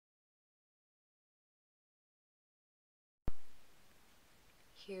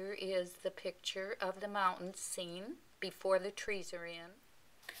Here is the picture of the mountains seen before the trees are in.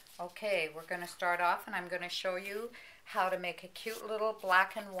 Okay, we're going to start off and I'm going to show you how to make a cute little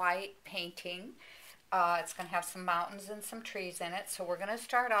black and white painting. It's going to have some mountains and some trees in it. So we're going to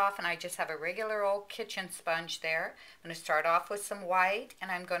start off, and I just have a regular old kitchen sponge there. I'm going to start off with some white,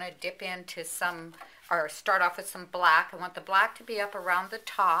 and I'm going to dip into some, or start off with some black. I want the black to be up around the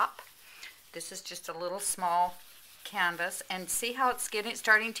top. This is just a little small canvas, and see how it's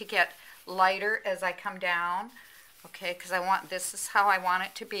starting to get lighter as I come down. Okay, because this is how I want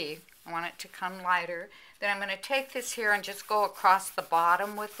it to be. I want it to come lighter. Then I'm going to take this here and just go across the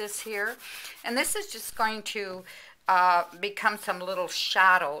bottom with this here. And this is just going to become some little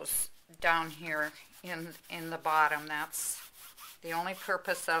shadows down here in the bottom. That's the only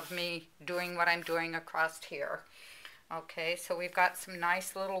purpose of me doing what I'm doing across here. Okay, so we've got some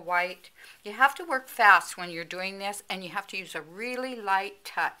nice little white. You have to work fast when you're doing this, and you have to use a really light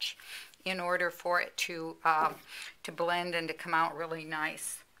touch in order for it to blend and to come out really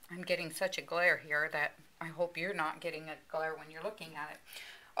nice. I'm getting such a glare here that I hope you're not getting a glare when you're looking at it.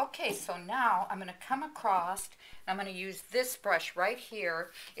 Okay, so now I'm going to come across, and I'm going to use this brush right here.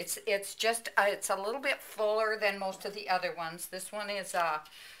 It's a little bit fuller than most of the other ones. This one is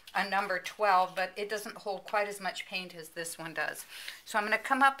a number 12, but it doesn't hold quite as much paint as this one does. So I'm going to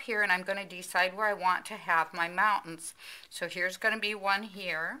come up here and I'm going to decide where I want to have my mountains. So here's going to be one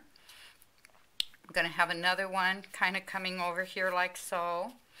here. I'm going to have another one kind of coming over here like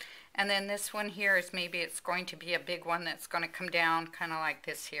so. And then this one here is maybe it's going to be a big one that's going to come down kind of like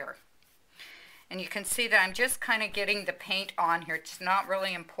this here. And you can see that I'm just kind of getting the paint on here. It's not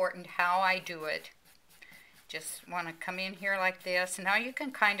really important how I do it. Just want to come in here like this. Now you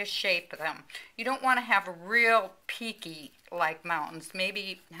can kind of shape them. You don't want to have real peaky like mountains.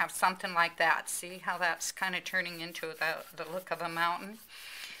 Maybe have something like that. See how that's kind of turning into the look of a mountain?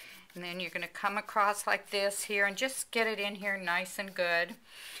 And then you're going to come across like this here and just get it in here nice and good.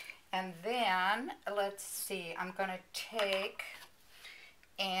 And then, let's see, I'm going to take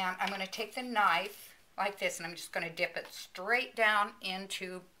the knife like this, and I'm just going to dip it straight down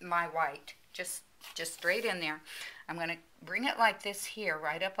into my white. Just straight in there. I'm going to bring it like this here,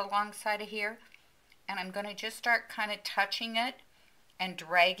 right up alongside of here, and I'm going to just start kind of touching it and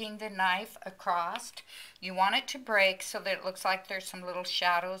dragging the knife across. You want it to break so that it looks like there's some little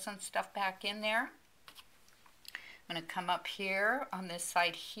shadows and stuff back in there. I'm going to come up here on this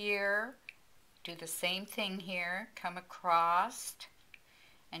side here, do the same thing here, come across,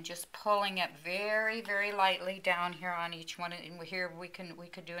 and just pulling it very, very lightly down here on each one. And here we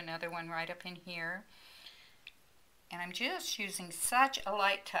could do another one right up in here. And I'm just using such a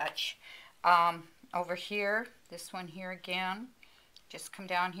light touch. Over here, this one here again, just come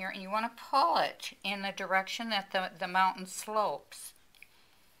down here, and you want to pull it in the direction that the mountain slopes.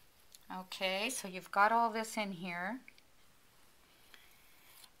 Okay, so you've got all this in here.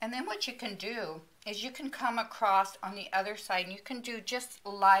 And then what you can do is you can come across on the other side, and you can do just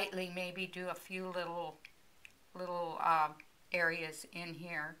lightly, maybe do a few little areas in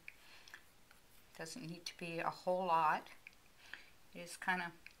here. Doesn't need to be a whole lot. You just kind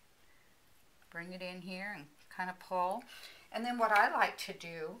of bring it in here and kind of pull. And then what I like to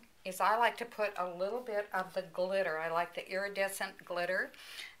do is I like to put a little bit of the glitter. I like the iridescent glitter,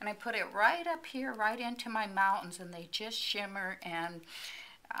 and I put it right up here, right into my mountains, and they just shimmer. And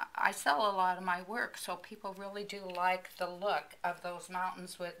I sell a lot of my work, so people really do like the look of those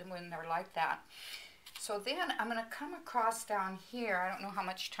mountains when they're like that. So then I'm going to come across down here. I don't know how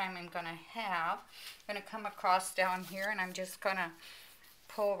much time I'm going to have. I'm going to come across down here, and I'm just going to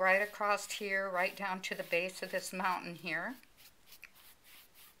pull right across here, right down to the base of this mountain here.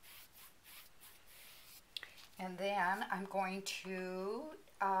 And then I'm going to,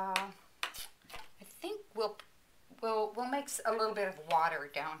 I think we'll make a little bit of water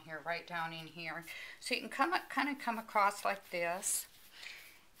down here, right down in here. So you can kind of come across like this.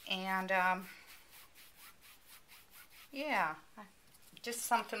 And yeah, just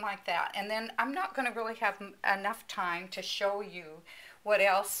something like that. And then I'm not going to really have enough time to show you what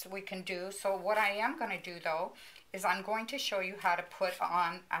else we can do. So what I am going to do though is I'm going to show you how to put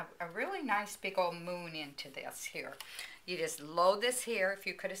on a really nice big old moon into this here. You just load this here. If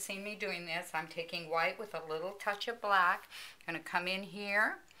you could have seen me doing this, I'm taking white with a little touch of black. I'm going to come in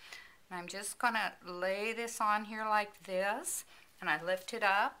here, and I'm just going to lay this on here like this, and I lift it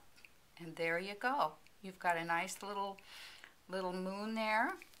up, and there you go. You've got a nice little moon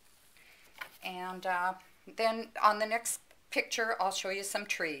there. And then on the next picture, I'll show you some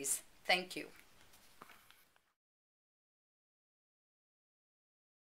trees. Thank you.